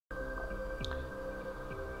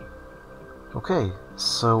Okay,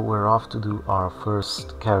 so we're off to do our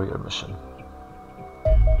first carrier mission.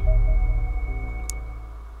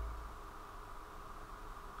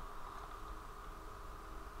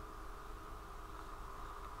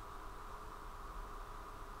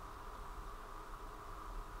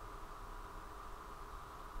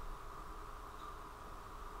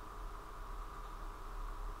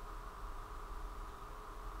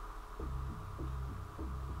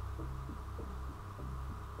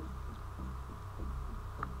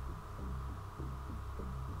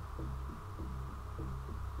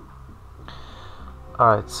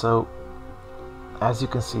 Alright, so as you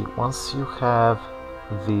can see, once you have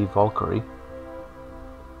the Valkyrie,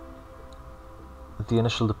 the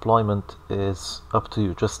initial deployment is up to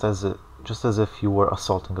you, just as if you were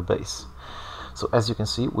assaulting a base. So as you can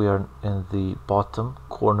see, we are in the bottom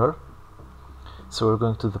corner, so we're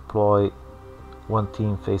going to deploy one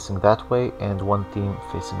team facing that way and one team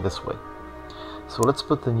facing this way. So let's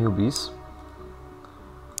put the newbies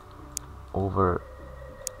over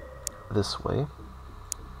this way.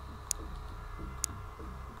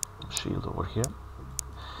 Shield over here.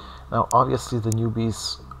 Now obviously the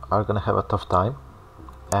newbies are gonna have a tough time,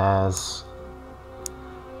 as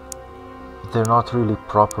they're not really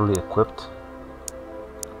properly equipped.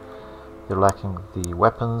 They're lacking the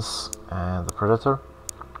weapons and the predator,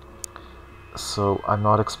 so I'm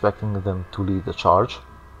not expecting them to lead the charge.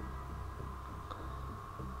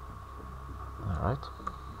 Alright.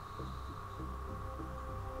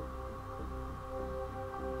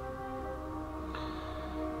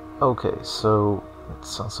 Okay, so it's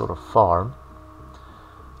some sort of farm.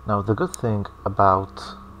 Now the good thing about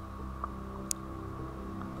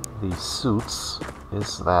these suits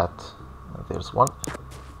is that there's one.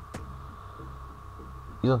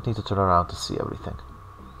 You don't need to turn around to see everything.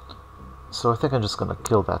 So I think I'm just gonna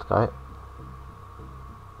kill that guy.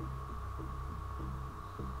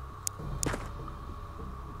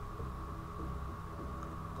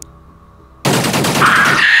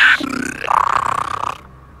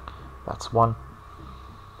 That's one.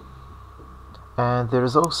 And there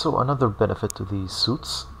is also another benefit to these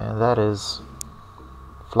suits, and that is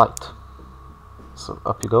flight. So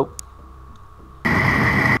up you go.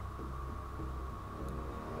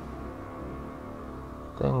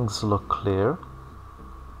 Things look clear.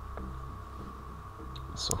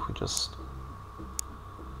 So if we just...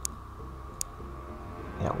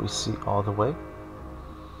 yeah, we see all the way.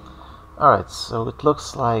 Alright, so it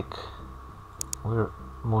looks like we're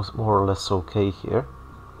more or less okay here.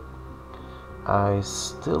 I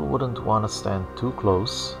still wouldn't want to stand too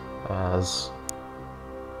close, as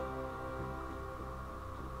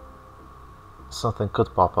something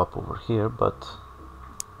could pop up over here, but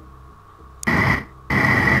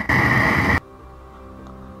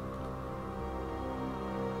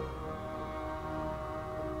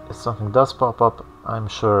if something does pop up, I'm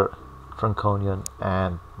sure Franconian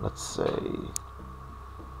and, let's say,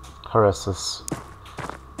 Harassus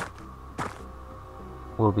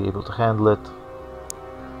will be able to handle it,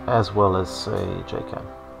 as well as say JCAM.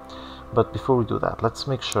 But before we do that, let's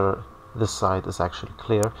make sure this side is actually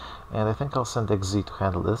clear, and I think I'll send XZ to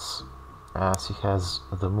handle this, as he has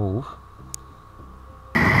the move.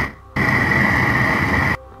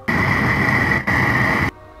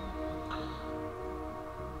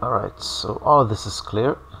 Alright, so all of this is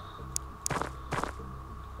clear.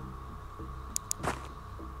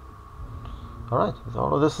 Alright,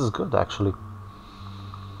 all of this is good actually.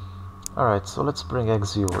 Alright, so let's bring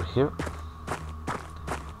XZ over here.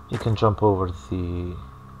 He can jump over the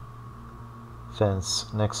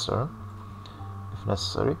fence next turn, if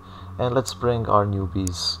necessary. And let's bring our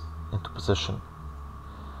newbies into position.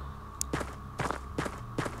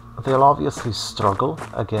 They'll obviously struggle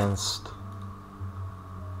against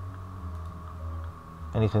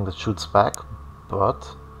anything that shoots back,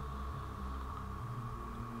 but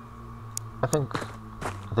I think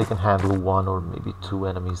they can handle one or maybe two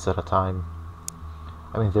enemies at a time.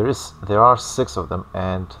 I mean, there are 6 of them,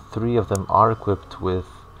 and 3 of them are equipped with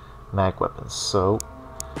mag weapons, so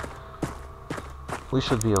we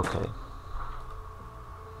should be okay.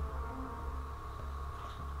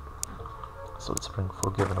 So let's bring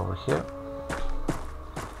Forgiven over here,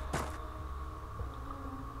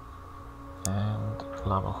 and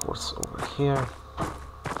Llama Horse over here.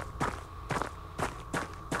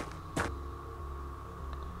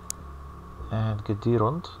 And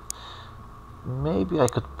Gedirond, maybe I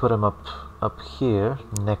could put him up here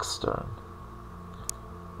next turn,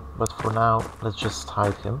 but for now let's just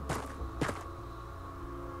hide him.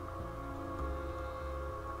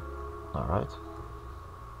 Alright.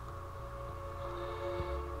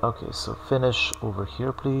 Okay, so finish over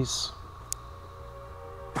here please.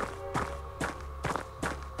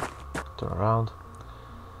 turn around.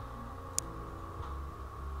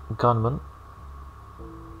 Gunman,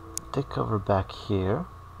 take cover back here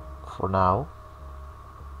for now,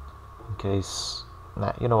 in case.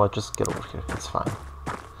 Nah, you know what, just get over here, it's fine.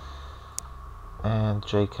 And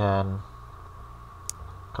Jay can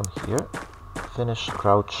come here, finish,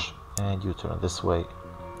 crouch, and U-turn this way.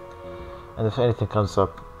 And if anything comes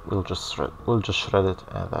up, we'll just shred it,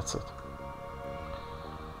 and that's it.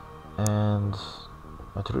 And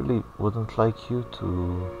I really wouldn't like you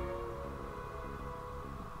to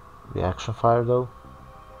reaction fire though.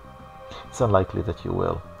 It's unlikely that you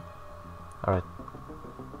will. Alright.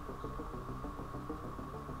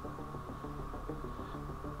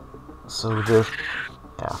 So there,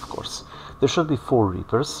 yeah, of course. There should be 4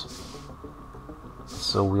 Reapers.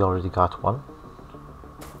 So we already got one.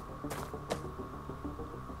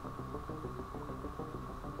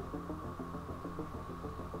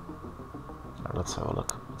 Right, let's have a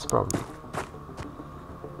look. It's probably...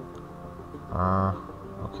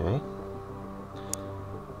 okay.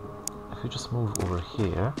 If you just move over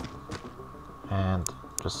here and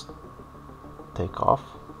just take off.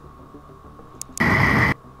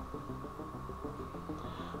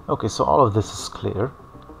 Okay, so all of this is clear.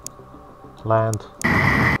 Land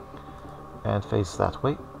and face that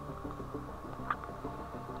way.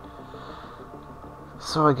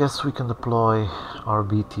 So I guess we can deploy our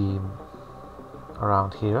B team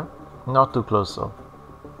around here. Not too close though.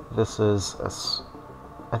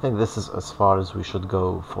 I think this is as far as we should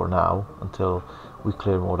go for now until we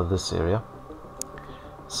clear more of this area.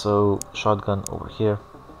 So shotgun over here.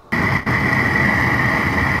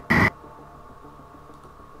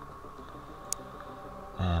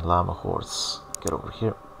 And llama horse, get over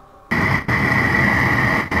here.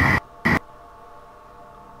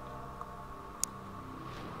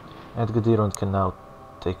 And Gadiron can now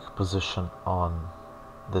take position on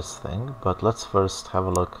this thing, but let's first have a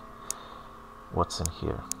look what's in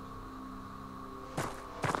here.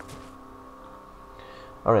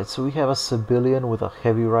 Alright, so we have a Sebillian with a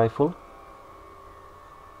heavy rifle.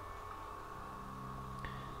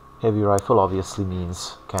 Heavy rifle obviously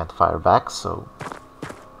means can't fire back, so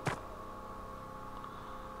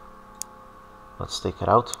let's take it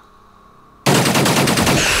out.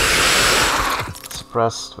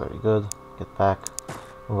 Suppressed, very good. Get back.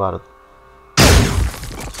 Move out of...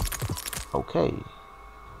 Okay.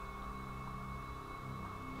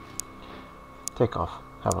 Take off.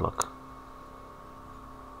 Have a look.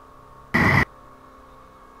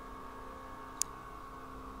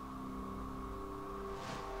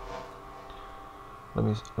 Let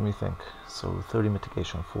me think. So 30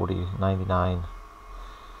 mitigation, 40, 99.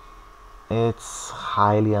 It's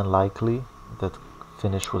highly unlikely that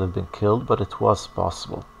finish would have been killed, but it was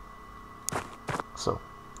possible. So,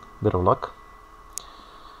 bit of luck.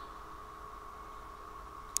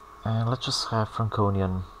 And let's just have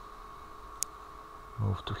Franconian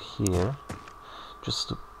move to here. Just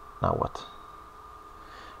to... now what?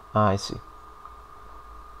 Ah, I see.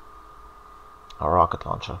 A rocket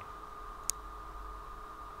launcher.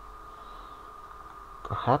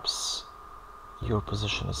 Perhaps your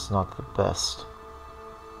position is not the best.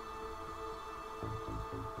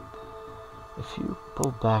 If you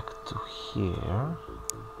pull back to here,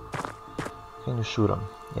 can you shoot him?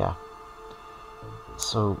 Yeah.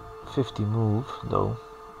 So 50 move though,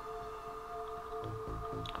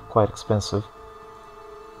 quite expensive.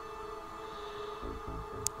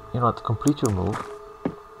 You know what, complete your move,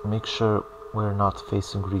 make sure we're not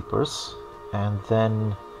facing Reapers, and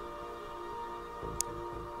then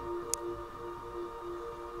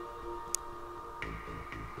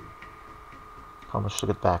how much to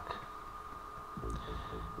get back?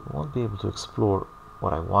 I won't be able to explore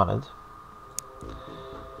what I wanted.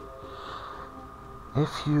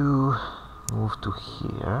 If you move to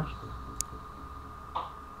here,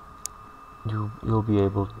 you'll be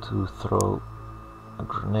able to throw a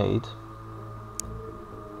grenade.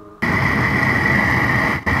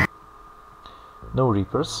 No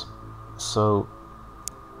Reapers, so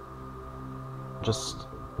just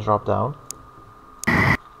drop down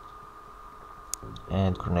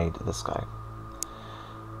and grenade this guy.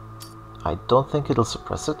 I don't think it'll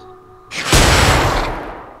suppress it,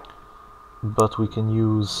 but we can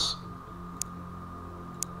use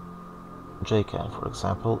JCAN, for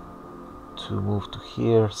example, to move to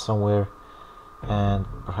here somewhere and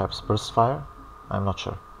perhaps burst fire. I'm not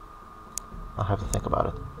sure. I'll have to think about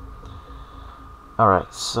it.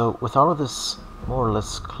 Alright, so with all of this more or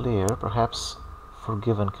less clear, perhaps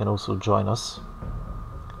Forgiven can also join us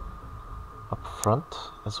up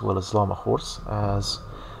front, as well as Llama Horse, as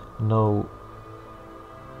no...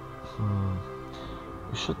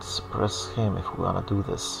 We should suppress him if we wanna do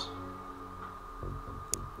this.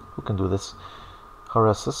 Who can do this?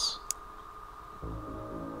 Harass us.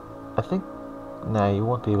 I think... Nah, you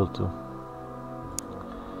won't be able to. You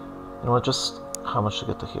know what, just... How much to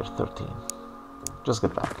get to here? 13. Just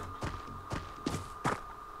get back.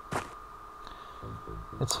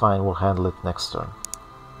 It's fine, we'll handle it next turn.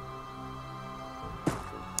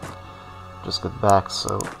 Just get back,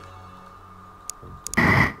 so...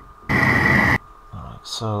 Alright,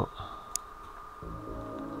 so...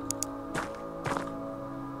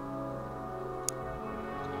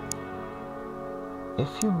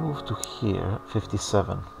 If you move to here,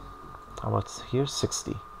 57. How about here,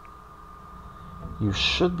 60. You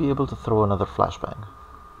should be able to throw another flashbang.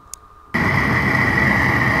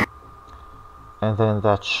 And then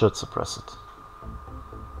that should suppress it.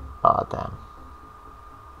 Ah, damn.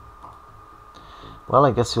 Well,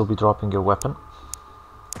 I guess you'll be dropping your weapon.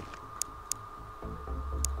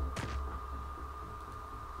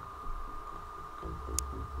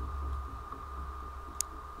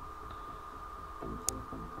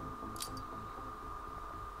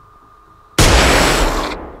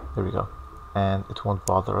 There we go. And it won't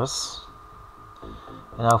bother us.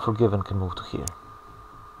 And now Forgiven can move to here.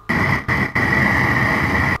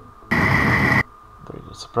 There you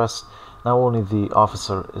go, suppressed. Now only the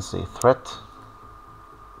officer is a threat.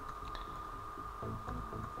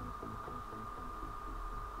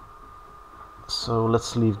 So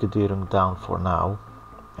let's leave Gedirung down for now,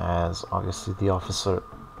 as obviously the officer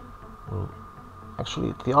will...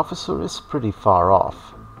 Actually, the officer is pretty far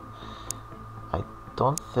off. I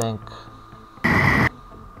don't think...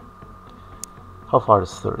 How far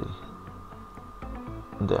is 30?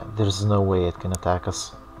 There's no way it can attack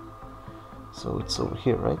us. So it's over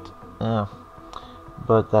here, right? Yeah.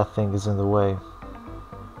 But that thing is in the way.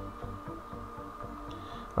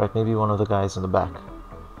 Right, maybe one of the guys in the back.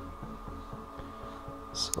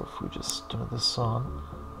 So if we just turn this on,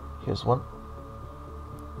 here's one.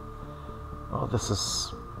 Oh, this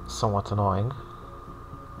is somewhat annoying.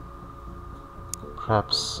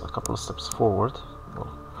 Perhaps a couple of steps forward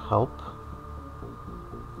will help.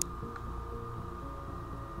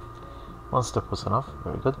 One step was enough,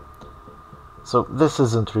 very good. So this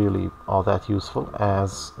isn't really all that useful,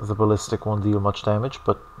 as the ballistic won't deal much damage,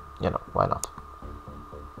 but, you know, why not?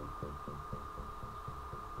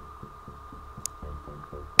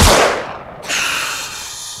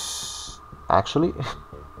 Actually,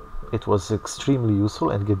 it was extremely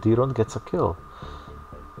useful, and Gedirung gets a kill.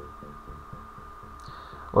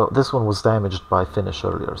 Well, this one was damaged by finish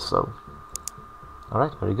earlier, so...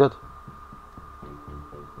 Alright, very good.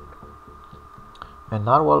 And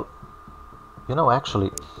Narwhal, you know,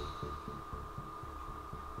 actually...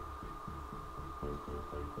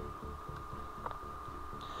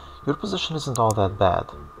 Your position isn't all that bad.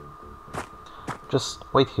 Just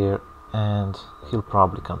wait here, and he'll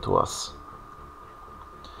probably come to us.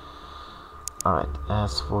 Alright,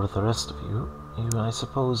 as for the rest of you, I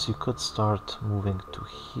suppose you could start moving to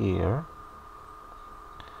here.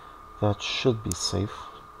 That should be safe.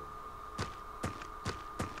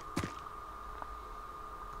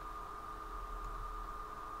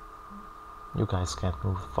 You guys can't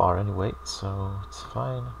move far anyway, so it's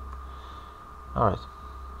fine. Alright.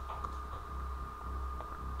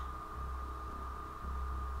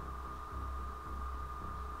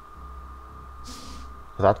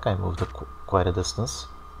 That guy moved quite a distance.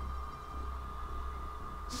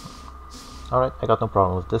 Alright, I got no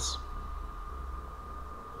problem with this.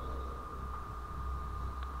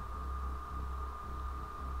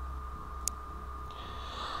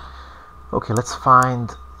 Okay, let's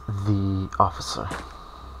find the officer.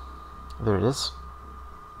 There it is.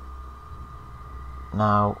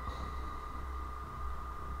 Now,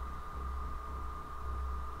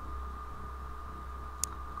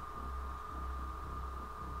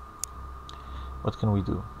 what can we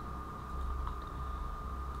do?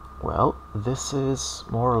 Well, this is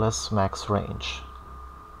more or less max range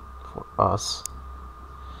for us.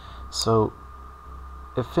 So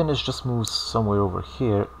if Finish just moves somewhere over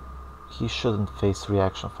here, he shouldn't face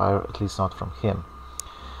reaction fire, at least not from him.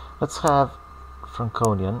 Let's have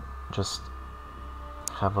Franconian just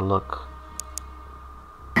have a look.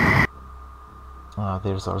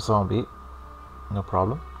 There's our zombie. No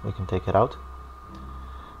problem, we can take it out.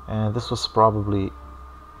 And this was probably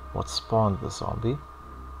what spawned the zombie.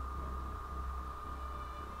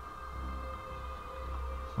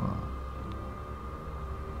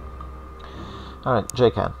 Alright,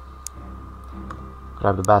 J-Can.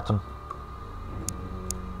 Grab the baton.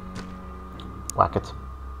 Whack it.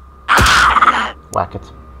 Whack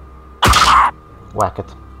it. Whack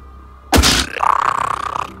it.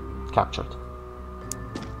 captured.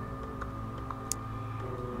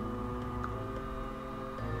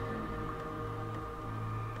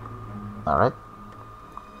 Alright,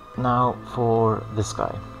 now for this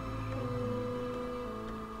guy.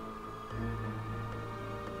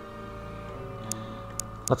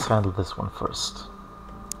 Let's handle this one first.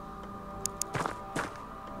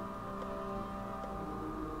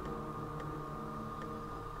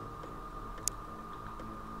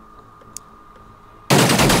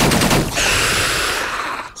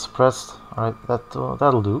 Suppressed. Alright,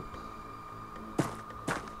 that'll do.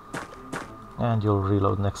 And you'll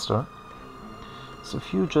reload next turn. So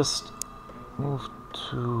if you just move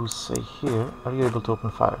to, say, here, are you able to open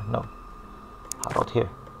fire? No. How about here?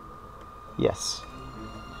 Yes.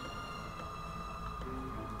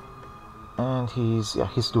 And he's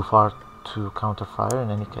too far to counter fire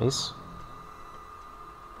in any case.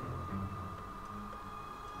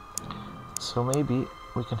 So maybe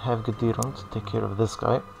we can have Gedirond take care of this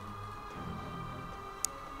guy.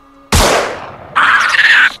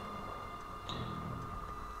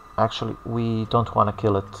 Actually, we don't want to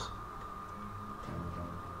kill it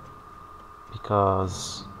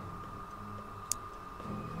because...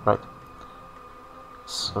 Right.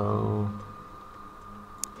 So...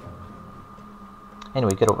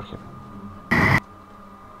 Anyway, get over here.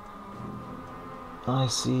 I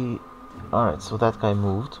see... Alright, so that guy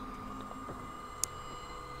moved.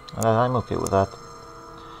 And I'm okay with that.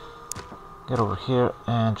 Get over here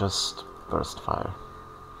and just burst fire.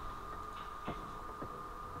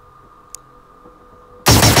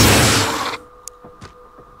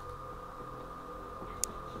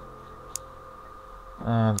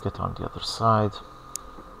 And get on the other side.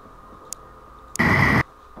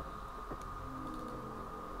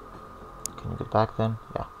 Can you get back then?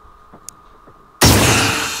 Yeah.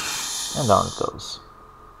 And down it goes.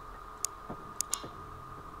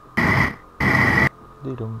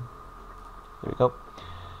 There we go.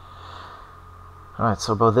 Alright,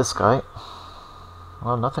 so about this guy.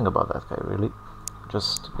 Well, nothing about that guy really.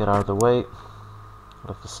 Just get out of the way.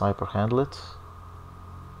 Let the sniper handle it.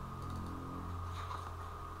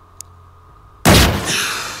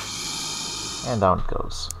 And down it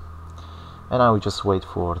goes. And now we just wait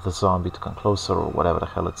for the zombie to come closer, or whatever the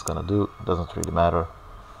hell it's gonna do. It doesn't really matter.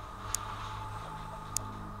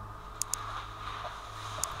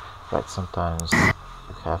 Right, sometimes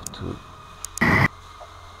you have to,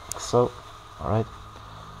 like so. Alright,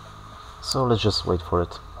 so let's just wait for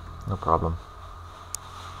it, no problem.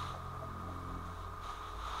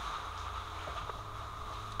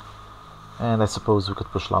 And I suppose we could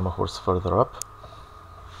push Llama Horse further up,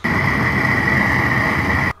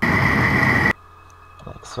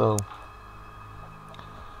 like so,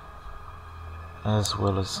 as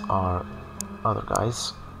well as our other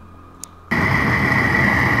guys.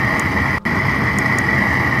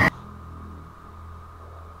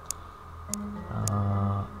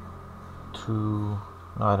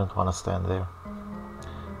 No, I don't want to stand there.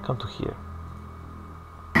 Come to here.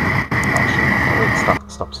 Actually, no, wait,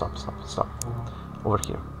 stop. Over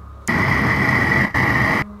here.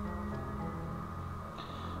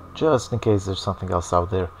 Just in case there's something else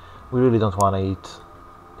out there. We really don't want to eat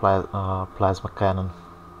plasma cannon.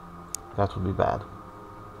 That would be bad.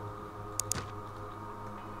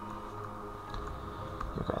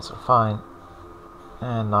 You guys are fine.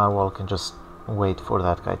 And Narwhal can just wait for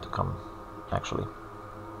that guy to come, actually.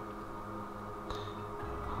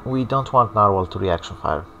 We don't want Narwhal to reaction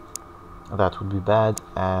fire. That would be bad,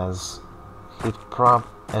 as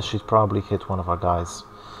she'd probably hit one of our guys.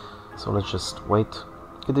 So let's just wait.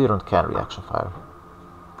 Gedirond can reaction fire.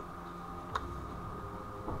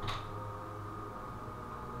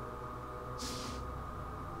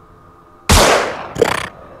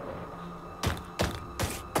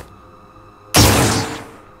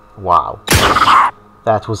 Wow,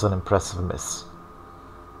 that was an impressive miss.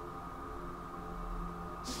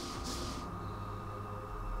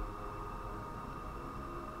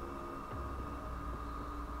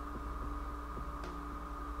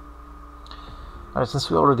 Alright,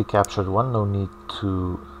 since we already captured one, no need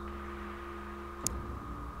to...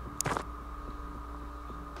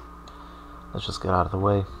 Let's just get out of the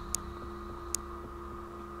way.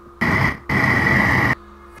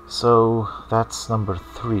 So, that's number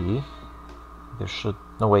 3. There should...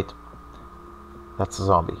 No, wait. That's a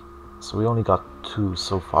zombie. So we only got 2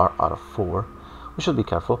 so far out of 4. We should be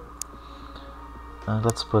careful. And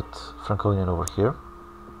let's put Franconian over here.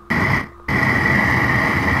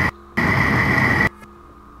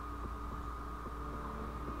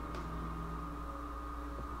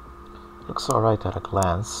 Looks alright at a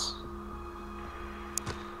glance.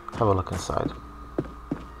 Have a look inside.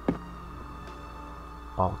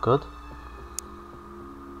 All good.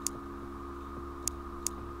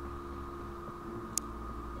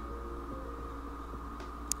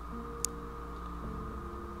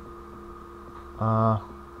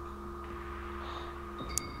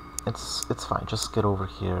 It's fine, just get over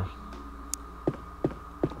here.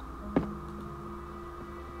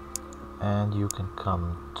 And you can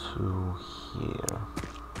come to here.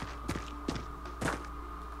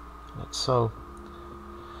 Like so.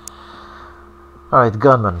 Alright,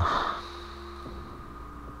 gunman.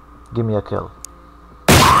 Give me a kill.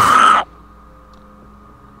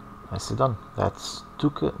 Nicely done. That's 2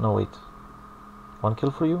 kills. No, wait. 1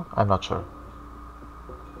 kill for you? I'm not sure.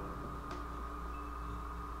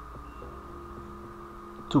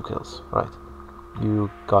 Two kills, right. You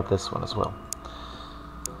got this one as well.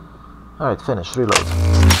 Alright, finish, reload.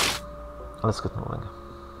 Let's get moving.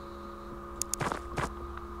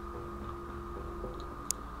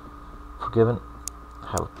 Forgiven.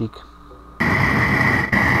 Have a peek.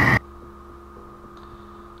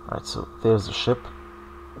 Alright, so there's the ship.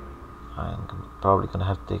 I'm probably gonna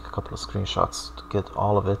have to take a couple of screenshots to get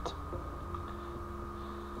all of it.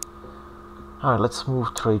 Alright, let's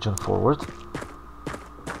move Trajan forward.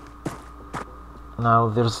 Now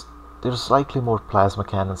there's slightly more plasma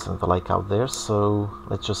cannons and the like out there, so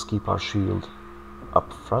let's just keep our shield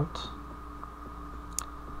up front.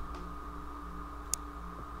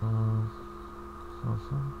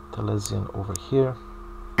 Talesian over here.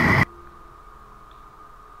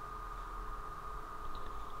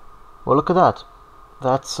 Well, look at that.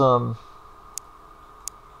 That's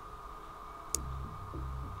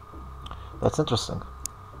interesting.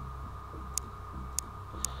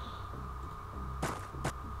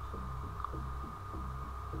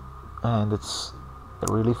 And it's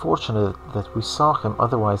really fortunate that we saw him,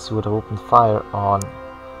 otherwise he would have opened fire on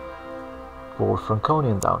poor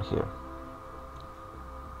Franconian down here.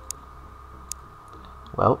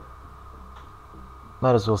 Well,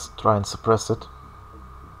 might as well try and suppress it.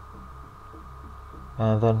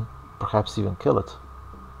 And then perhaps even kill it.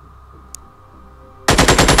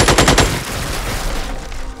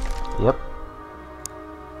 Yep.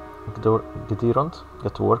 Gedirond,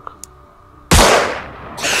 get to work.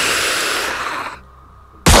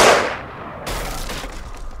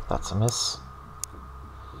 That's a miss.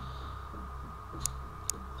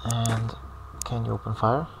 And can you open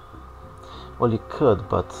fire? Well, you could,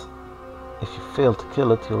 but if you fail to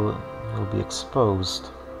kill it, you'll be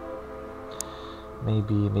exposed.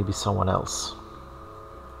 Maybe someone else.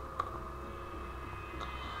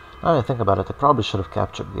 Now I think about it, I probably should have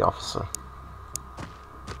captured the officer.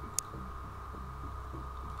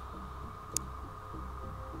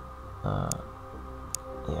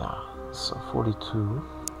 Yeah, so 42,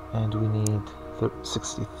 and we need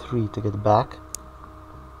 63 to get back.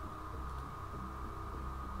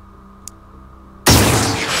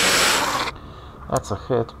 That's a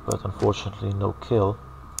hit, but unfortunately no kill.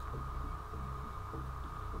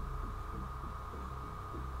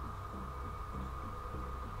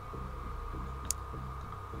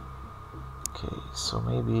 Okay, so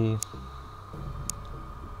maybe...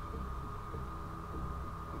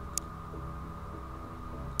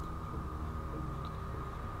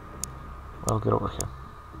 Well, get over here.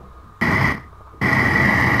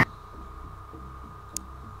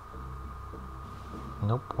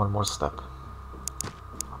 Nope, one more step.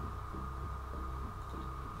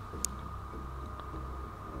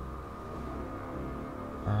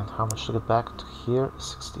 And how much to get back to here?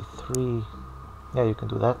 63. Yeah, you can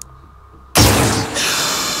do that.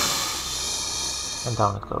 And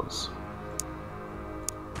down it goes.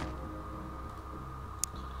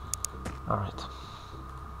 Alright.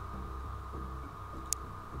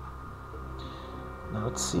 Now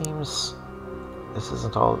it seems this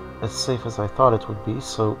isn't all as safe as I thought it would be,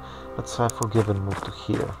 so let's have Forgiven move to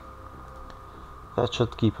here. That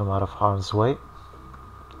should keep him out of harm's way.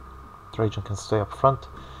 Trajan can stay up front,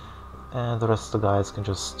 and the rest of the guys can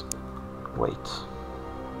just wait.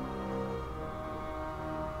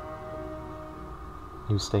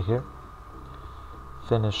 You stay here.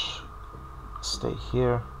 Finish, stay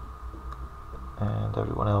here. And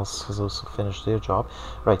everyone else has also finished their job.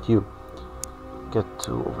 Right, you get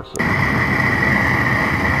to over here.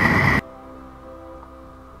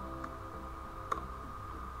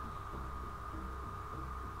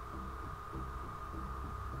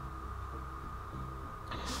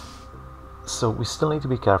 So we still need to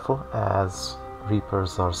be careful as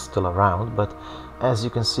Reapers are still around, but as you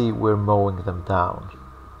can see, we're mowing them down.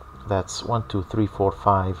 That's 1, 2, 3, 4,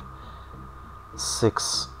 5,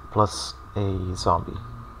 6 plus a zombie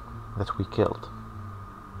that we killed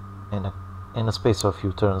in a space of a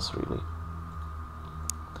few turns, really.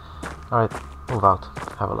 Alright, move out.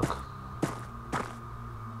 Have a look.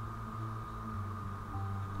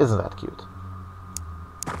 Isn't that cute?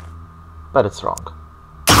 But it's wrong.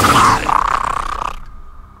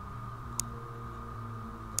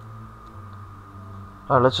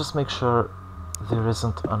 Alright, let's just make sure there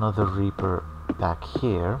isn't another Reaper back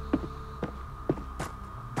here.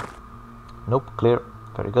 Nope, clear.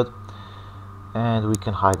 Very good. And we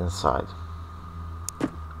can hide inside.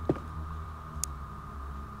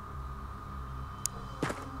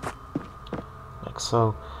 Like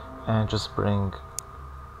so. And just bring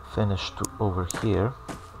Finish to over here.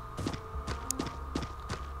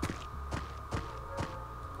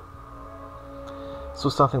 So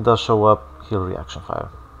something does show up, he'll reaction fire.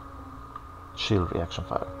 She'll reaction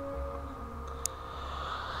fire.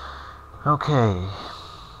 Okay.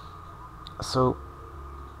 So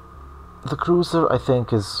the cruiser, I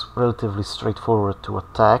think, is relatively straightforward to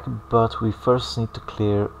attack, but we first need to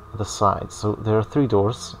clear the sides. So there are 3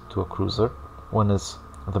 doors to a cruiser. One is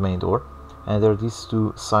the main door, and there are these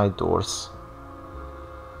 2 side doors.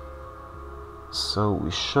 So we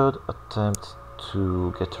should attempt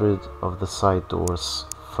to get rid of the side doors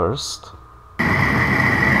first.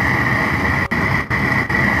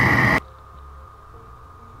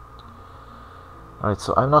 Alright,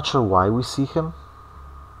 so I'm not sure why we see him,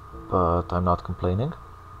 but I'm not complaining.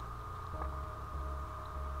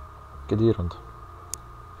 Gedurend.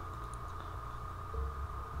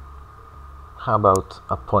 How about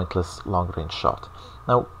a pointless long-range shot?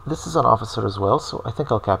 Now, this is an officer as well, so I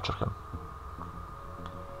think I'll capture him.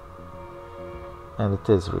 And it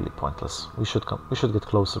is really pointless. We should get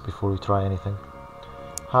closer before we try anything.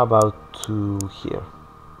 How about to here?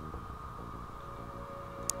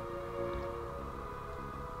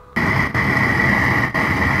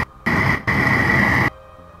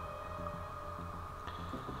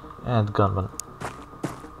 And gunman,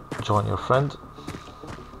 join your friend.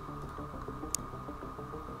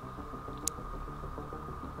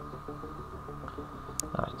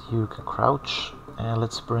 Alright, you can crouch, and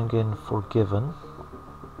let's bring in Forgiven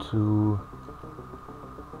to...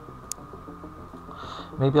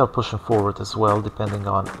 Maybe I'll push him forward as well, depending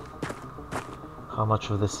on how much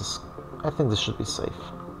of this is... I think this should be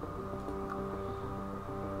safe.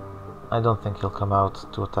 I don't think he'll come out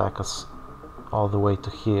to attack us all the way to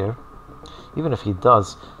here. Even if he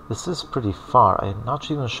does, this is pretty far. I'm not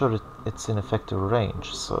even sure it's in effective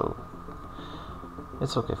range, so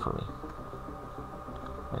it's okay for me.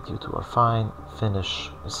 Right, you 2 are fine.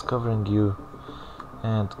 Finish is covering you,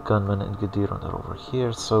 and Gunman and Gedurend are over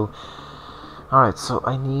here. So, alright, so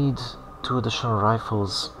I need 2 additional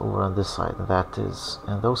rifles over on this side,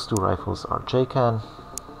 and those 2 rifles are JCAN.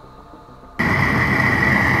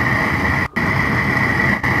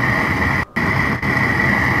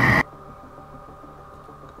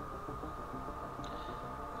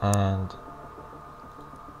 And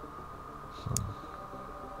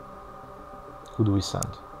who do we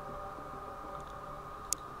send?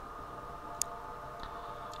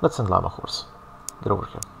 Let's send Llama Horse. Get over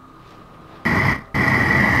here.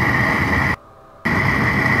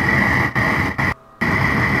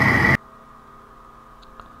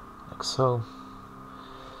 Like so.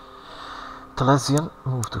 Talesian,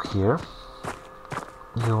 move to here.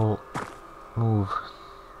 You'll move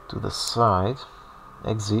to the side.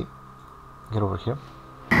 XZ, get over here.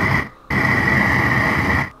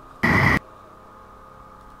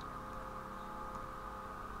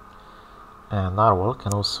 And Narwhal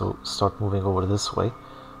can also start moving over this way.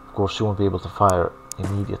 Of course, she won't be able to fire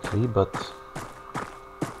immediately, but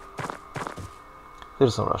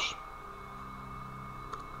there's no rush.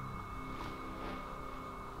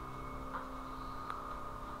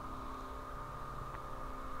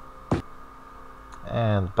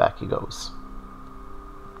 And back he goes.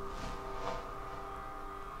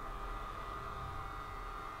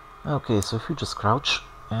 Okay, so if you just crouch,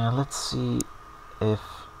 and let's see if...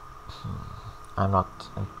 I'm not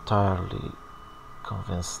entirely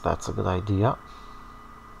convinced that's a good idea.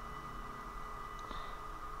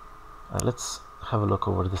 Let's have a look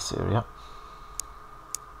over this area.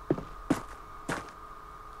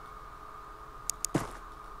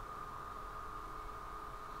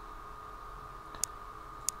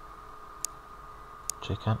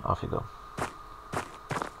 Chicken, off you go.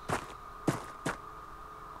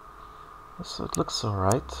 So it looks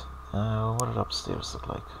alright. What did upstairs look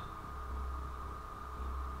like?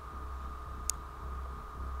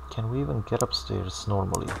 Can we even get upstairs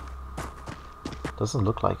normally? Doesn't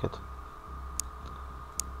look like it.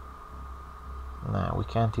 Nah, we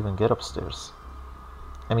can't even get upstairs.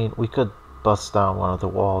 I mean, we could bust down one of the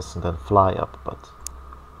walls and then fly up, but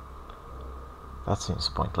that seems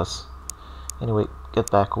pointless. Anyway,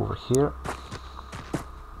 get back over here.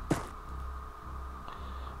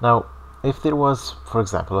 Now, if there was, for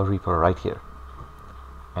example, a Reaper right here,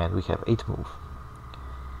 and we have 8 move,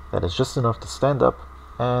 that is just enough to stand up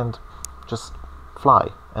and just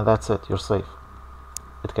fly, and that's it, you're safe.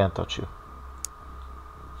 It can't touch you.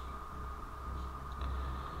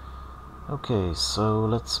 Okay, so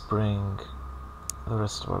let's bring the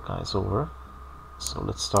rest of our guys over. So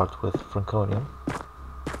let's start with Franconian.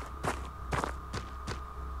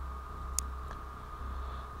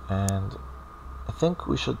 And I think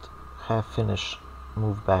we should have Finnish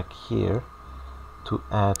move back here to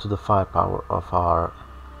add to the firepower of our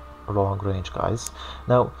long range guys.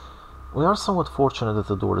 Now, we are somewhat fortunate that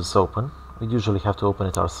the door is open. We usually have to open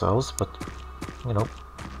it ourselves, but you know,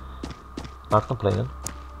 not complaining.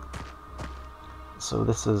 So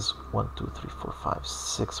this is 1, 2, 3, 4, 5,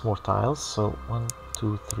 6 more tiles. So 1,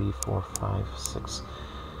 2, 3, 4, 5, 6.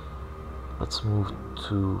 Let's move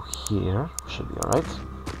to here. Should be alright.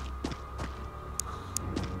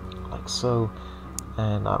 Like so.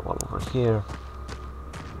 And our wall over here.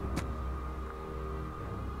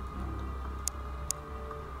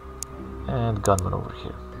 And gunman over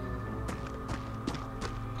here.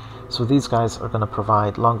 So these guys are going to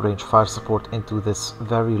provide long-range fire support into this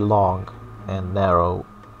very long and narrow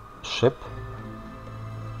ship,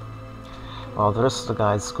 while the rest of the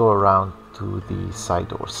guys go around to the side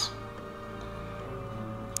doors.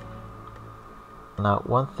 Now,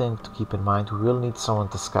 one thing to keep in mind, we will need someone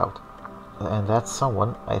to scout, and that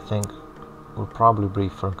someone, I think, will probably be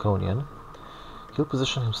Franconian. He'll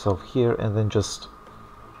position himself here and then just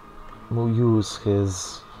use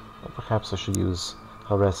his, perhaps I should use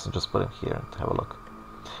Harass and just put him here and have a look.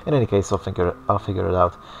 In any case, I'll figure it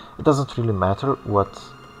out. It doesn't really matter what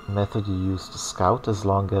method you use to scout, as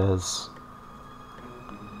long as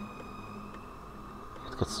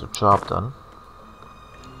it gets the job done.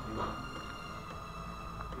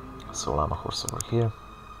 So Llama Horse over here.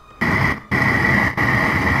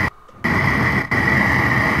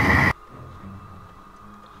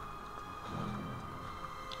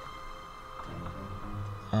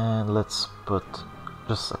 And let's put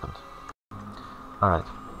just a second. Alright.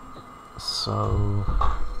 So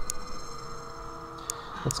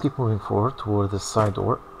let's keep moving forward toward this side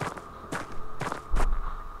door.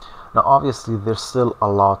 Now obviously there's still a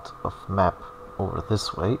lot of map over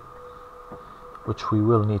this way, which we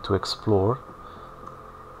will need to explore,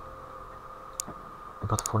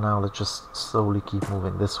 but for now let's just slowly keep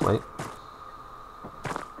moving this way.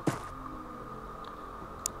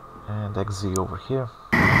 And XZ over here.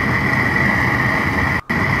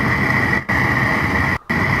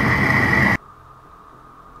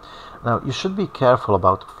 Now, you should be careful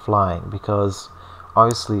about flying, because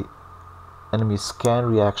obviously enemies can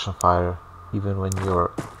reaction fire even when you're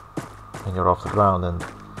off the ground, and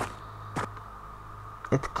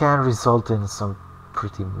it can result in some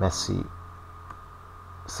pretty messy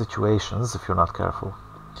situations if you're not careful.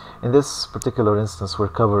 In this particular instance, we're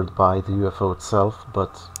covered by the UFO itself,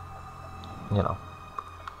 but you know,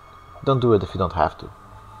 don't do it if you don't have to,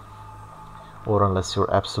 or unless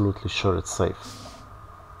you're absolutely sure it's safe.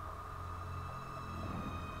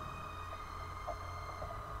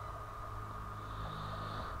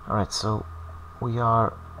 Alright, so we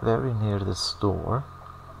are very near this door.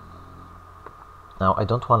 Now, I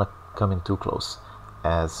don't want to come in too close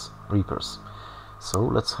as Reapers, so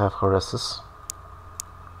let's have Horaces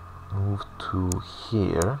move to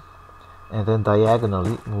here, and then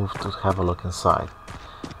diagonally move to have a look inside.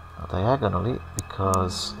 Now, diagonally,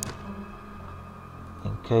 because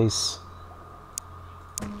in case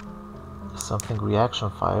something reaction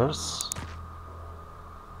fires,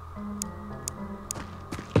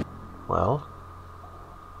 well,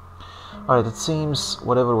 alright, it seems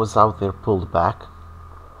whatever was out there pulled back.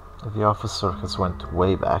 The officer has went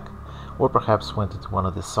way back, or perhaps went into one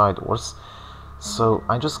of the side doors. So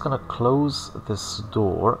I'm just gonna close this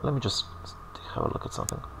door. Let me just have a look at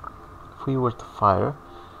something. If we were to fire,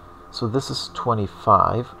 so this is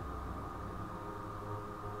 25.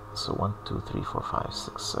 So 1, 2, 3, 4, 5,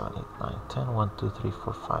 6, 7, 8, 9, 10. 1, 2, 3,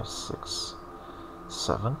 4, 5, 6,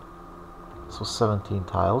 7. So 17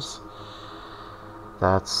 tiles.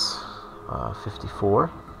 That's 54,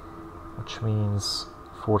 which means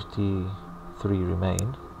 43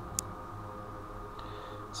 remain.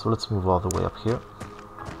 So let's move all the way up here.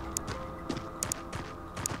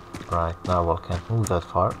 Right, Narwhal can't move that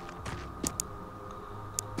far.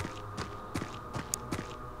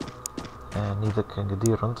 And neither can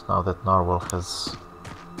Gedirund, now that Narwhal has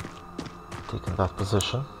taken that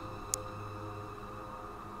position.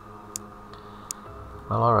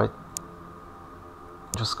 Well, alright.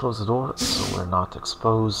 just close the door so we're not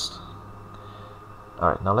exposed.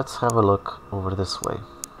 Alright, now let's have a look over this way.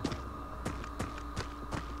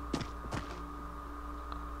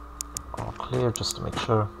 All clear, just to make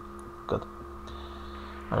sure. Good.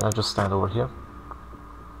 Alright, I'll just stand over here.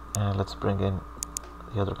 And let's bring in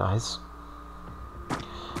the other guys.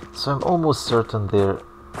 So I'm almost certain they're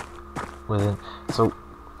within... So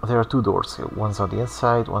there are two doors here. One's on the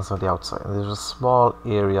inside, one's on the outside. And there's a small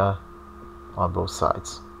area on both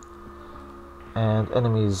sides. And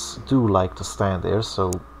enemies do like to stand there,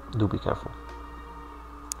 so do be careful.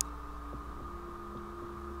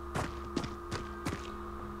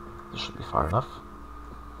 This should be far enough.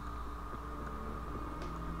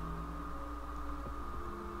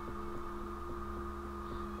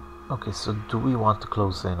 Okay, so do we want to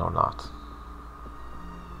close in or not?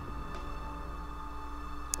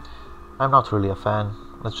 I'm not really a fan.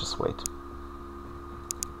 Let's just wait.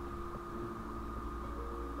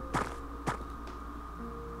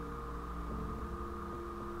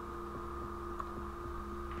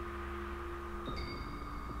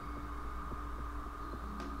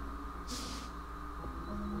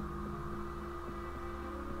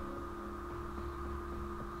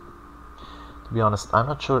 To be honest, I'm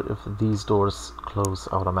not sure if these doors close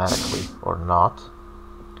automatically or not.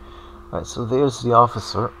 Alright, so there's the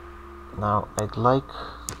officer. Now, I'd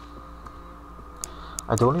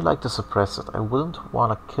only like to suppress it. I wouldn't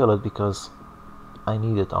want to kill it because I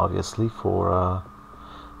need it, obviously, for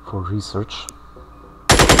research.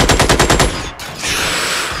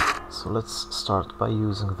 So let's start by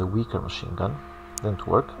using the weaker machine gun. Didn't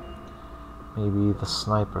work. Maybe the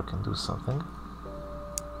sniper can do something.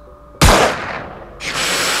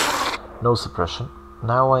 No suppression.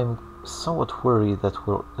 Now I'm somewhat worried that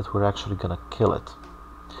we're actually gonna kill it.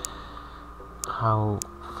 How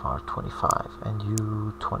far? 25 and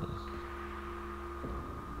you 20.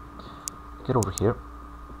 Get over here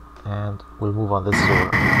and we'll move on this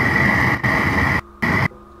door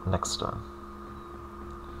next turn.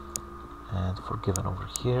 And Forgiven over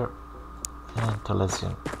here and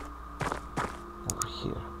Talesian over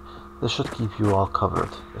here. This should keep you all covered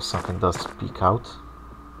if something does peek out.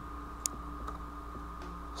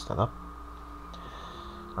 Stand up.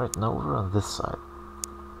 Alright, now we're on this side.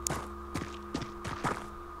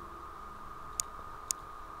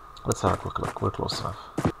 Let's have a quick look. We're close enough.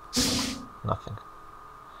 Nothing.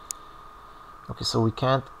 Okay, so we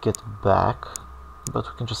can't get back, but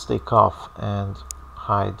we can just take off and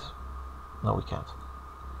hide. No, we can't.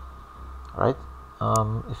 Alright.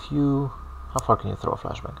 How far can you throw a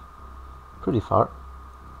flashbang? Pretty far.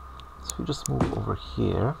 So we just move over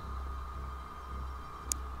here.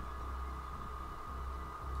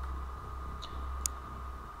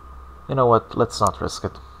 You know what? Let's not risk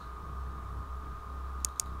it.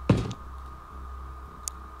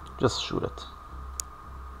 Just shoot it.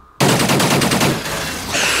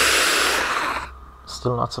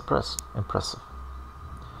 Still not suppressed. Impressive.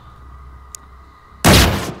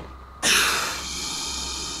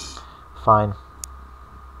 Fine.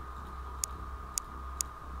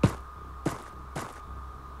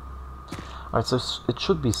 Alright, so it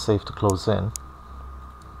should be safe to close in,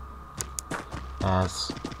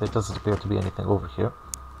 as there doesn't appear to be anything over here.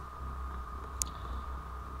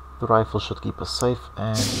 The rifle should keep us safe,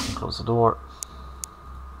 and we can close the door.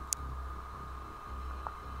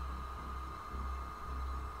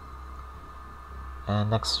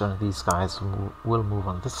 And next turn these guys will move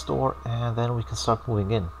on this door, and then we can start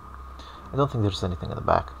moving in. I don't think there's anything in the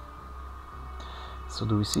back. So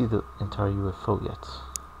do we see the entire UFO yet?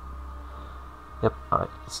 Yep, alright,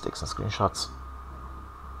 let's take some screenshots.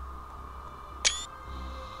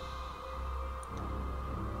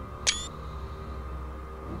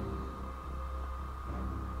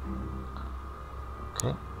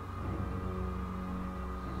 Okay.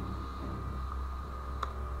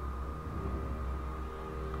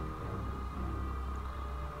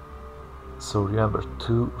 So remember,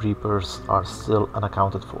 2 Reapers are still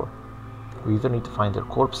unaccounted for. We either need to find their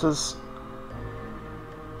corpses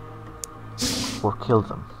or kill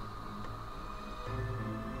them.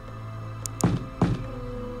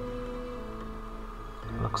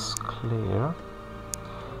 Looks clear.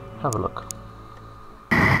 Have a look.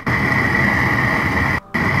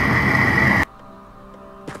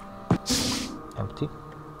 Empty.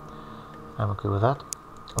 I'm okay with that.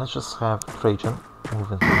 Let's just have Trajan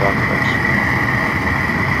move into that direction.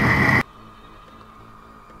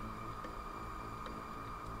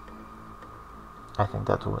 I think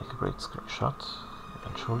that will make a great screenshot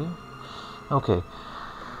eventually. Okay,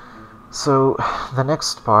 so the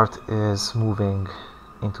next part is moving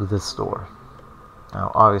into this door.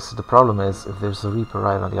 Now obviously the problem is if there's a Reaper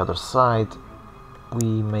right on the other side,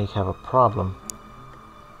 we may have a problem.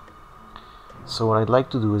 So what I'd like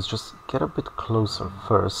to do is just get a bit closer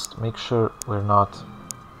first, make sure we're not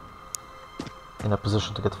in a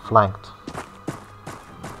position to get flanked.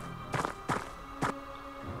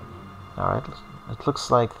 Alright, it looks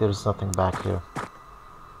like there's nothing back here.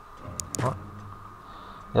 Oh.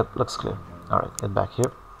 Yep, looks clear. Alright, get back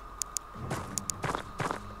here.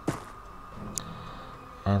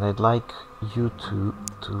 And I'd like you to...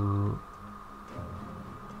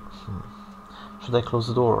 Should I close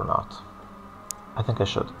the door or not? I think I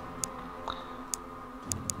should.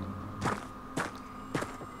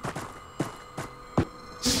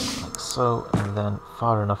 Like so, and then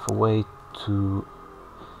far enough away to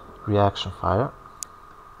reaction fire.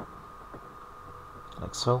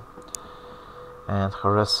 Like so. And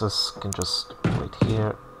Horaces can just wait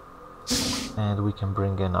here. And we can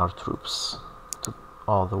bring in our troops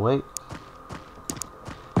all the way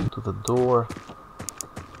to the door.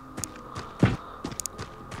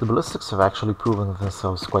 The ballistics have actually proven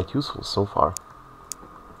themselves quite useful so far.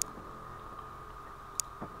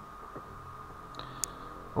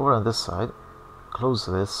 Over on this side, close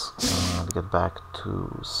this and get back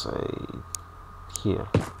to, say, here.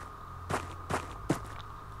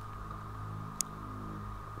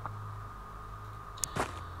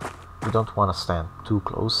 We don't want to stand too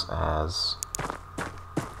close as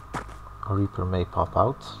a Reaper may pop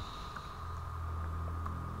out.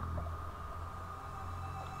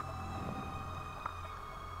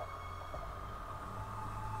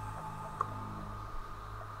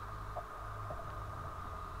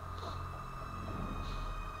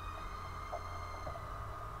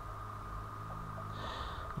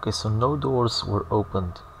 Okay, so no doors were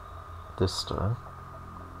opened this turn,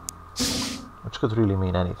 which could really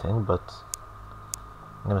mean anything, but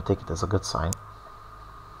I'm gonna take it as a good sign.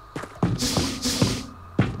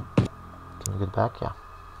 Can you get back? Yeah.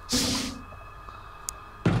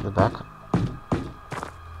 Get back.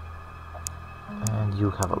 And you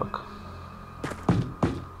have a look.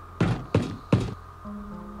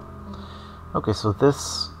 Okay, so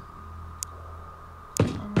this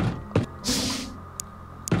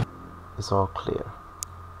is all clear.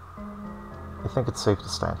 I think it's safe to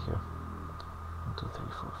stand here. 1, 2,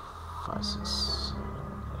 3, 4, 5, 6, 7,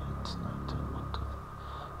 8, 9, 10, 1, 2, 3.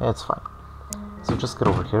 Yeah, it's fine. So just get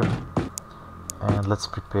over here and let's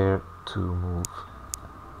prepare to move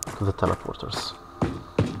to the teleporters.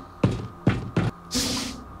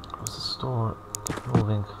 Close this door, get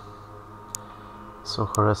moving. So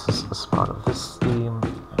Horaces is part of this team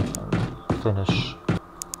and finish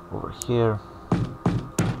over here.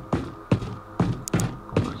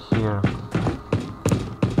 Here.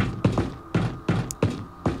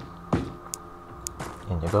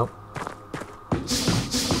 In you go.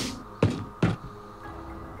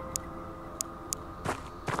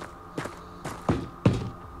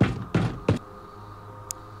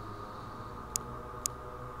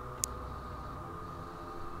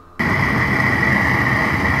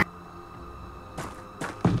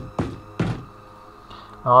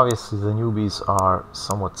 Now obviously the newbies are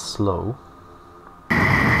somewhat slow.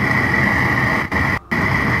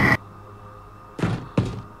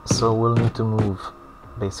 So we'll need to move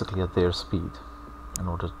basically at their speed in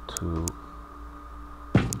order to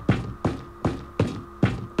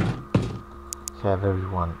have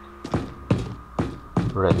everyone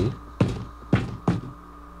ready.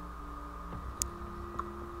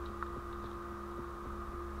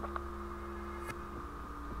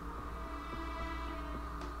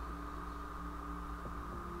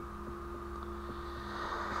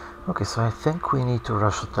 Okay, so I think we need to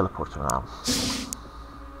rush the teleporter now.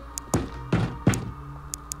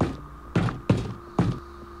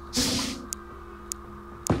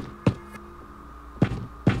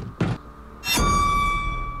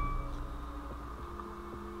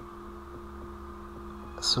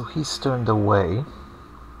 So he's turned away.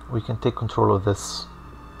 We can take control of this.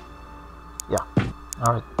 Yeah,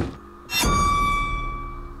 alright.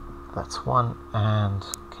 That's one, and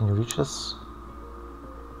can you reach this?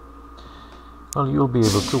 Well, you'll be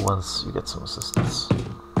able to once you get some assistance.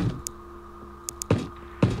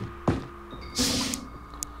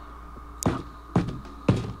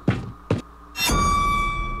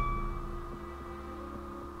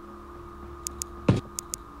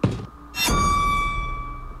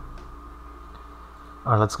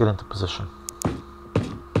 Alright, let's get into position.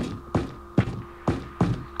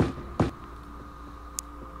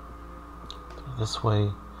 This way,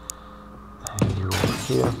 and you over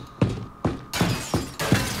here.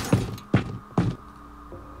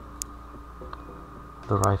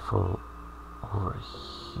 The rifle over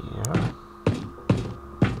here.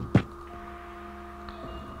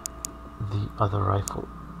 The other rifle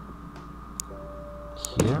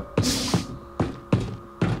here.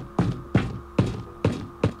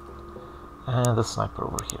 And the sniper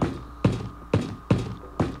over here.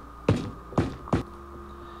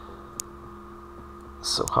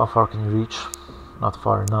 So how far can you reach? Not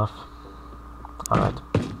far enough. Alright.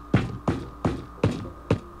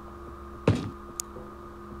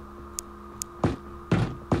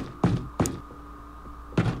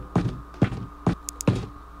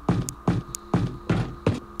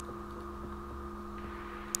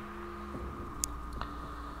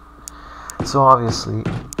 So obviously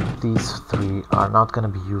these three are not going to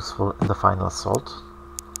be useful in the final assault,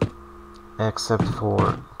 except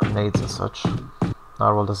for grenades and such.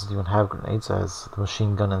 Narwhal doesn't even have grenades, as the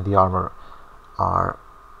machine gun and the armor are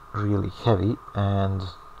really heavy, and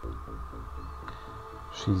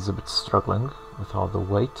she's a bit struggling with all the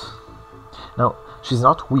weight. Now, she's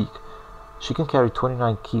not weak. She can carry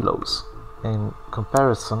 29 kilos. In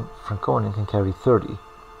comparison, Franconian can carry 30.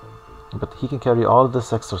 But he can carry all of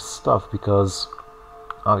this extra stuff because,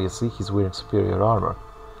 obviously, he's wearing superior armor.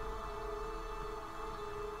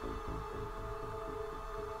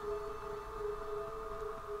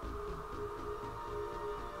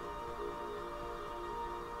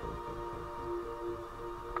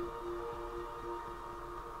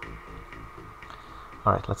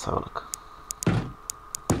 Alright, let's have a look.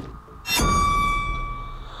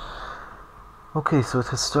 Okay, so it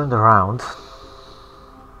has turned around.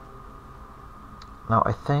 Now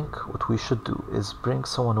I think what we should do is bring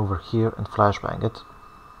someone over here and flashbang it.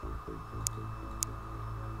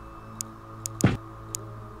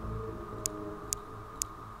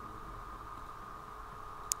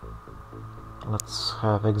 Let's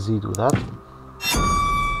have XZ do that.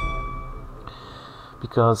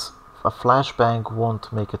 Because a flashbang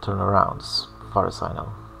won't make a turnaround, as far as I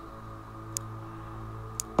know.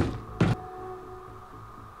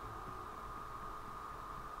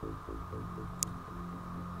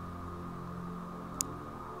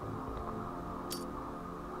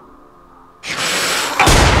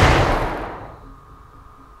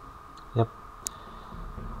 Yep.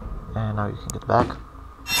 And now you can get back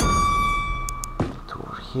to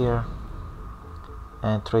over here.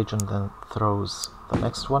 And Trajan then throws the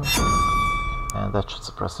next one, and that should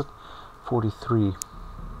suppress it. 43.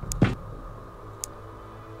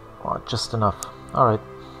 Oh, just enough. Alright.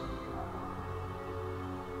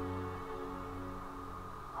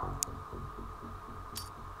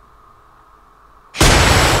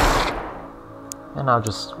 And now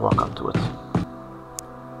just walk up to it.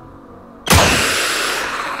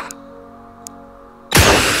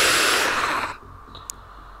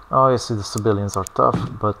 Obviously the civilians are tough,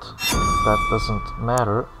 but that doesn't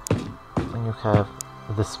matter when you have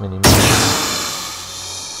this many men.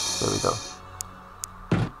 There we go.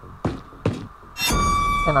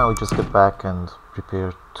 And now we just get back and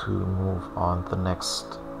prepare to move on the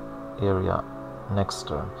next area next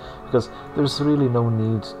turn. Because there's really no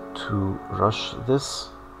need to rush this.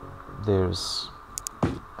 There's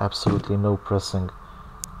absolutely no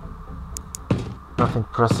nothing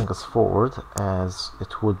pressing us forward, as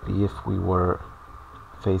it would be if we were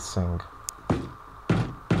facing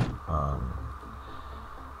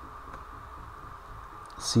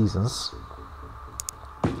seasons.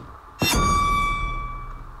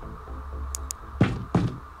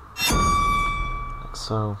 Like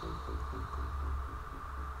so.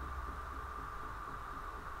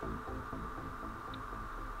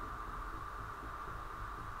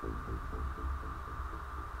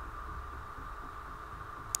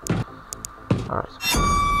 Alright,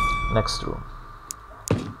 next room.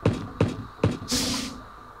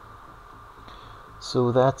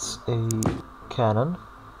 So that's a cannon,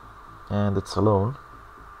 and it's alone.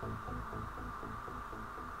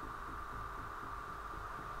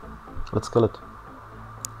 Let's kill it.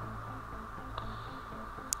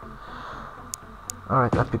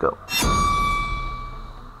 Alright, up you go.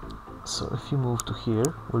 So if you move to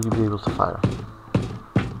here, will you be able to fire?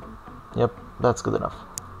 Yep, that's good enough.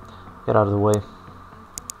 Get out of the way.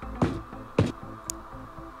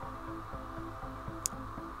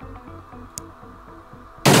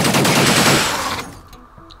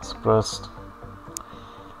 Suppressed.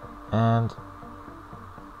 And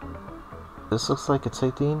this looks like it's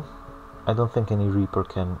 18. I don't think any Reaper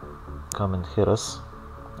can come and hit us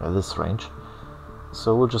at this range.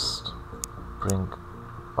 So we'll just bring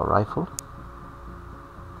a rifle.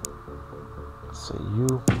 Say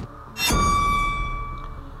you.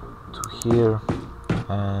 Here,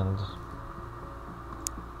 and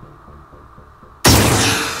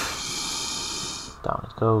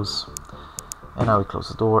goes. And now we close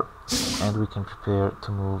the door and we can prepare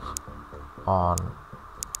to move on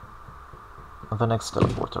the next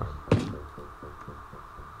teleporter.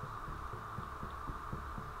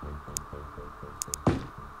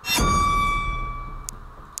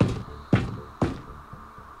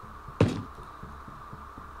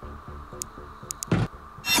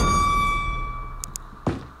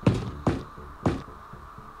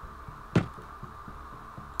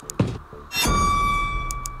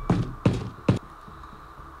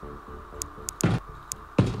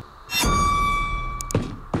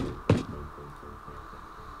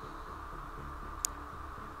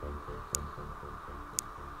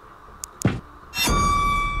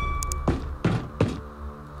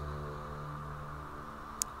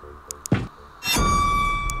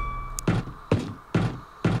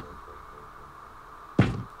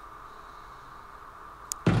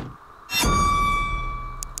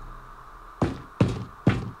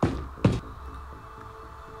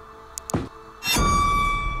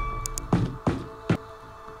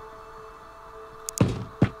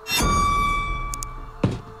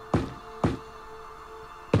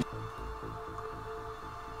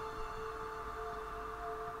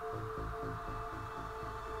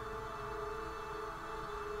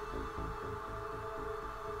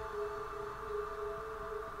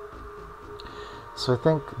 So I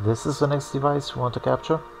think this is the next device we want to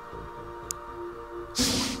capture.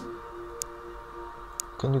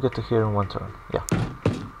 Can you get to here in one turn? Yeah.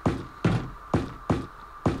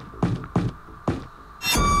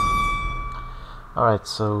 Alright,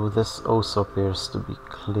 so this also appears to be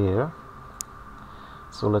clear.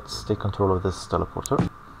 So let's take control of this teleporter.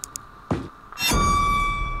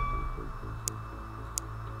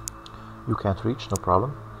 You can't reach, no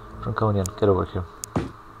problem. Franconian, get over here.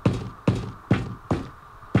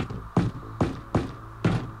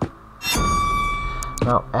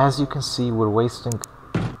 Now, as you can see, we're wasting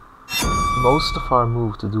most of our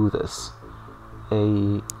move to do this.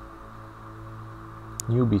 A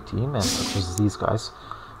newbie team, and such as these guys,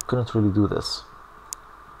 couldn't really do this.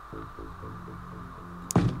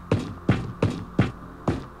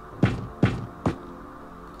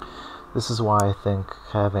 This is why I think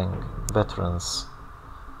having veterans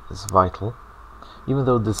is vital, even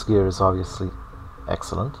though this gear is obviously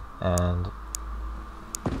excellent and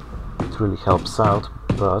it really helps out,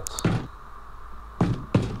 but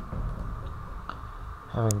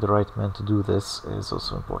having the right men to do this is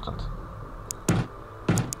also important.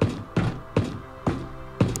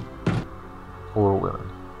 Or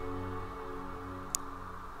women.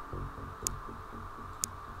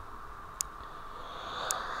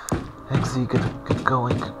 Exy, get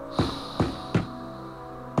going.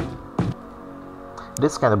 It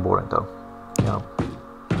is kind of boring though, you know,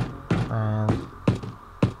 and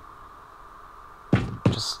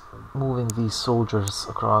just moving these soldiers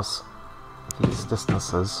across these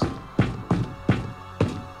distances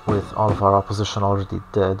with all of our opposition already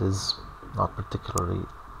dead is not particularly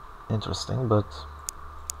interesting, but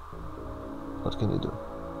what can you do?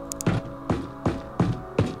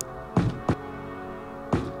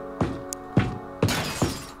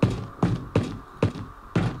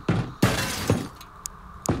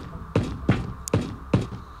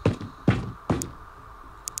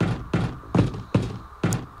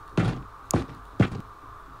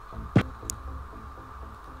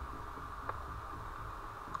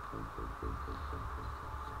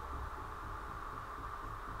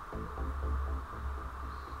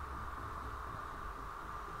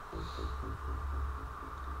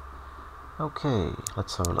 Okay,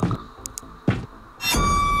 let's have a look.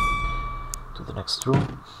 To the next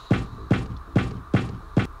room.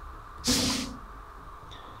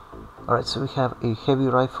 Alright, so we have a heavy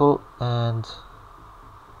rifle, and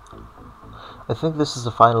I think this is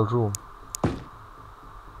the final room.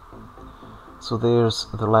 So there's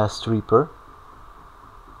the last Reaper.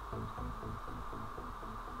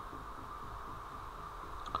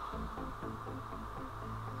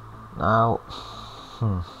 Now,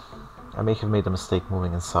 I may have made a mistake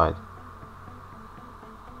moving inside.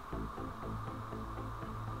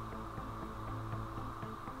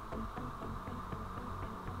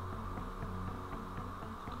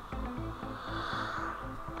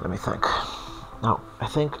 Let me think. Now, I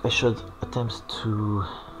think I should attempt to...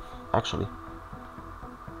 Actually,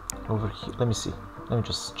 over here, let me see. Let me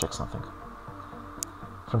just check something.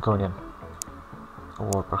 Franconian.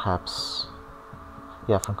 Or perhaps...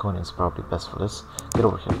 Yeah, Franconian is probably best for this. Get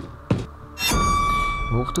over here.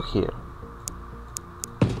 Move to here.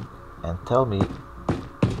 And tell me,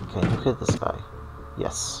 can you hit this guy?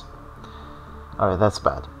 Yes. Alright, that's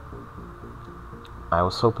bad. I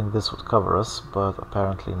was hoping this would cover us, but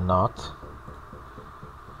apparently not.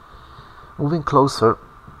 Moving closer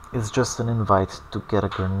is just an invite to get a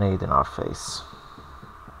grenade in our face.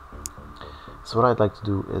 So what I'd like to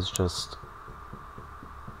do is just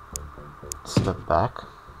step back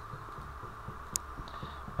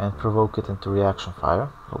and provoke it into reaction fire,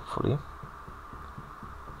 hopefully.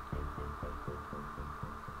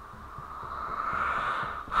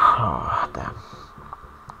 Oh, damn.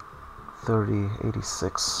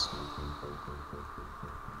 3086.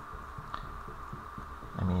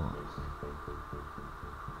 I mean,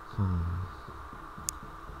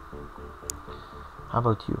 how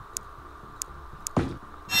about you?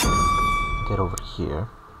 Get over here.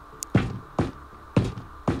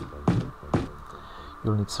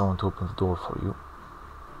 You'll need someone to open the door for you.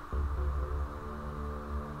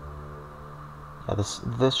 Yeah,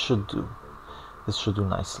 this should do. This should do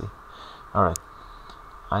nicely. Alright.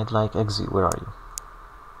 I'd like Eggsy, where are you?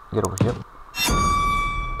 Get over here.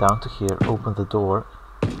 Down to here, open the door,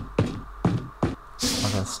 and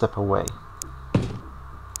then step away.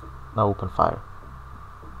 Now open fire.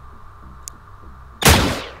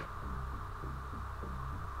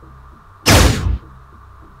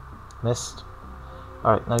 Missed.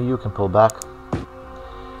 Alright, now you can pull back.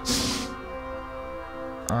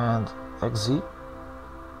 And Eggsy.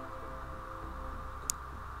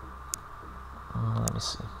 Let me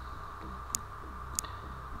see.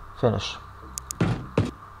 Finish.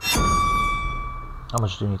 How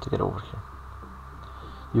much do you need to get over here?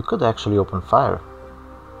 You could actually open fire.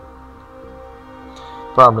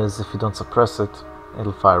 Problem is, if you don't suppress it,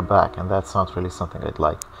 it'll fire back, and that's not really something I'd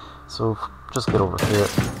like. So just get over here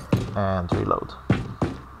and reload.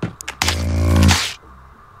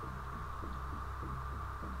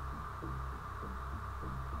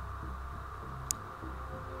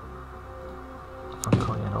 I'm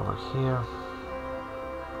going in over here.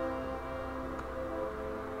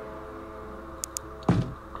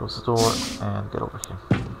 Close the door and get over here.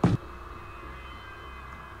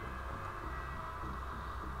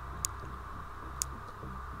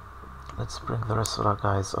 Let's bring the rest of our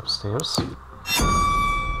guys upstairs.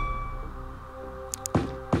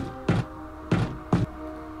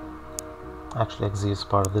 Actually, Eggsy is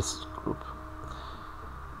part of this group.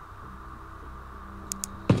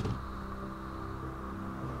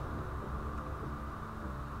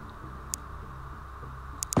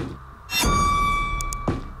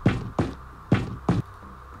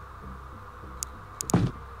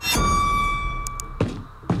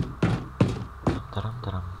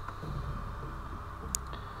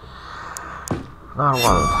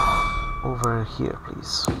 Narwhal, over here,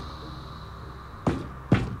 please.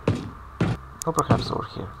 Or perhaps over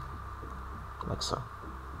here, like so.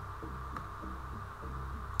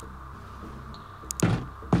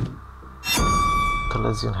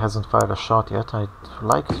 Talesian hasn't fired a shot yet. I'd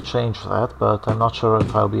like to change that, but I'm not sure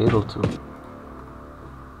if I'll be able to.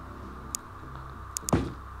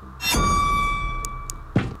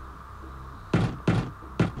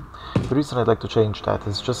 The reason I'd like to change that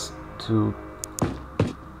is just to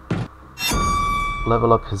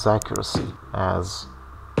level up his accuracy, as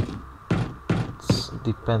it's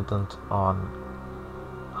dependent on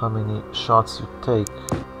how many shots you take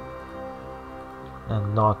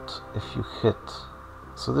and not if you hit.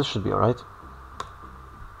 So this should be alright.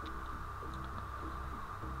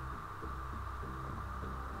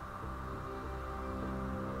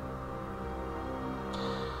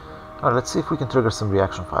 Alright, let's see if we can trigger some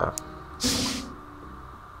reaction fire.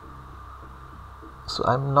 So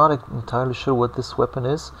I'm not entirely sure what this weapon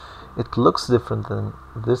is. It looks different than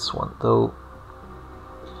this one, though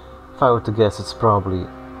if I were to guess, it's probably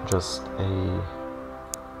just a...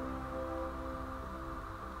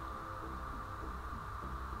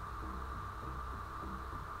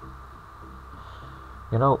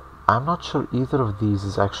 You know, I'm not sure either of these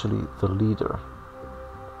is actually the leader.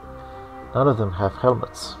 None of them have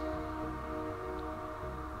helmets.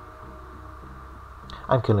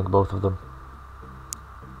 I'm killing both of them.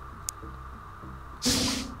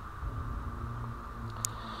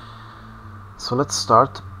 So let's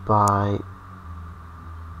start by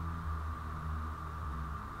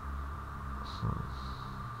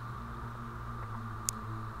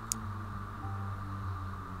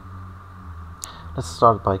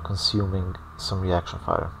consuming some reaction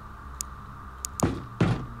fire.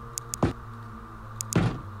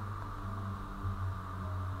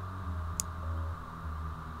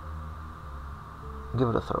 Give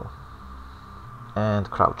it a throw and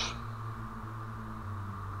crouch.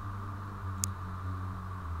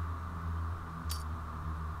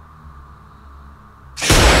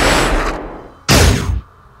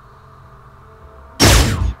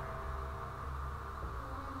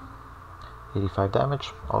 85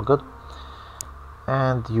 damage, all good.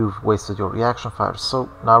 And you've wasted your reaction fire, so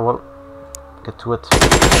Narwhal, get to it.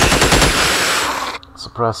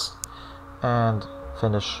 Suppress and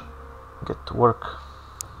finish. Get to work.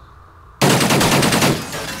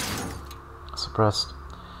 Suppressed.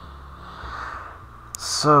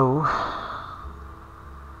 So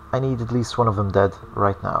I need at least one of them dead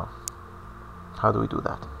right now. How do we do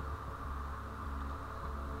that?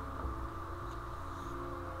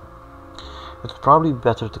 It would probably be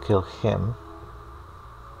better to kill him.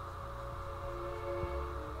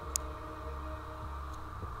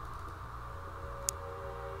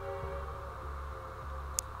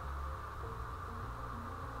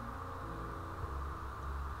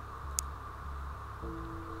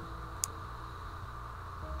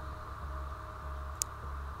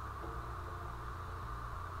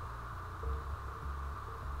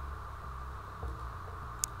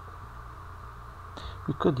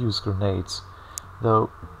 We could use grenades, though.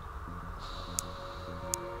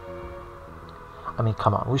 I mean,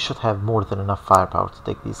 come on, we should have more than enough firepower to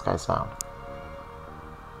take these guys down.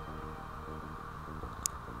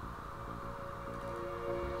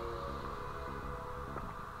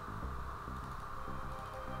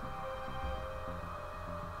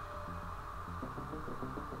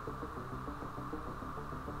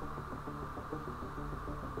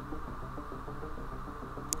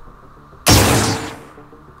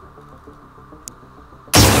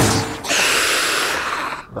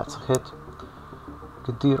 That's a hit.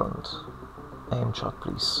 Gedirond. Aim shot,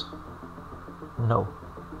 please. No.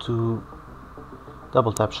 To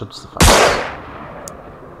double tap should suffice.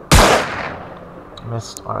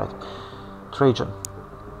 Missed. Alright. Trajan.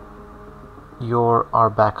 You're our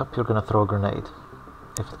backup. You're gonna throw a grenade.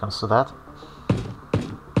 If it comes to that.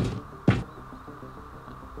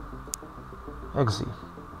 Exe.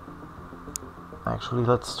 Actually,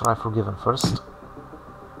 let's try Forgiven first.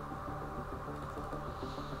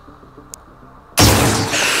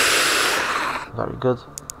 Very good.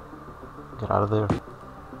 Get out of there.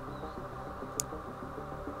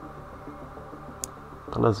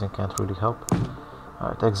 Talesian can't really help.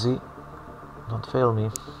 Alright, Exe. Don't fail me.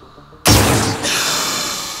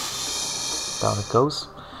 Down it goes.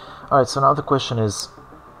 Alright, so now the question is,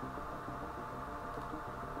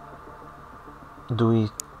 do we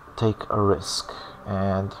take a risk?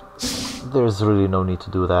 And there's really no need to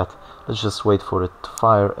do that. Let's just wait for it to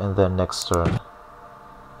fire, and then next turn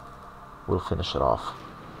we'll finish it off.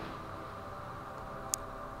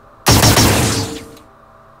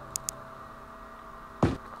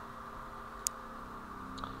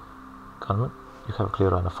 Gunman, you have a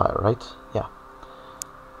clear line of fire, right? Yeah.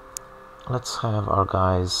 Let's have our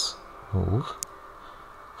guys move.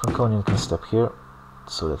 Franconian can step here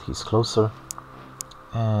so that he's closer.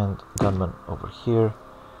 And Gunman over here.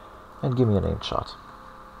 And give me an aim shot.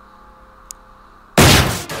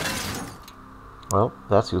 Well,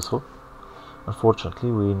 that's useful.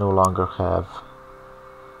 Unfortunately, we no longer have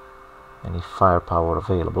any firepower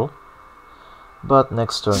available, but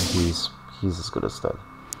next turn he's as good as dead.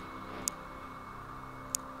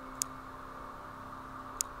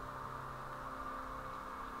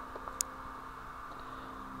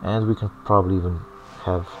 And we can probably even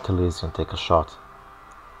have Talesian take a shot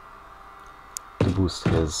to boost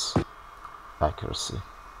his accuracy.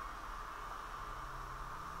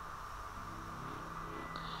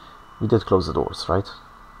 We did close the doors, right?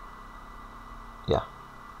 Yeah.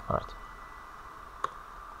 Alright.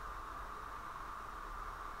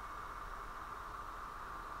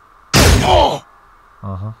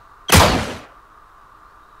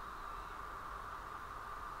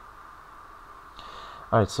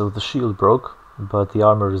 Alright, so the shield broke, but the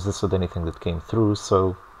armor resisted anything that came through,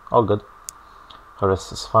 so all good.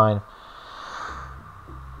 Harass is fine.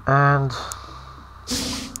 And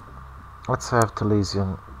let's have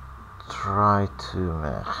Talesian try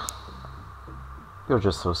to... You're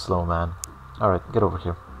just so slow, man. Alright, get over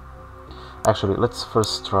here. Actually, let's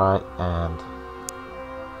first try and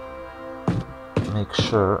make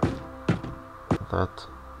sure that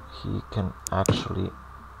he can actually...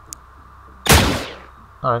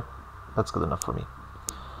 Alright, that's good enough for me.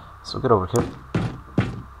 So get over here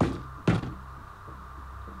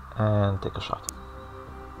and take a shot.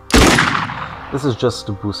 This is just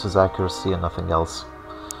to boost his accuracy and nothing else.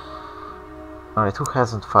 Alright, who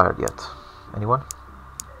hasn't fired yet? Anyone?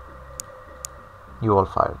 You all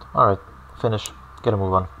fired. Alright, finish. Get a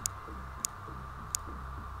move on.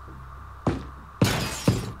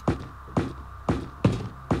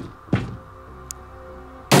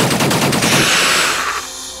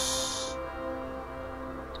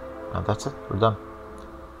 And that's it. We're done.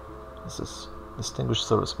 This is Distinguished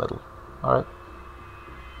Service Medal. All right.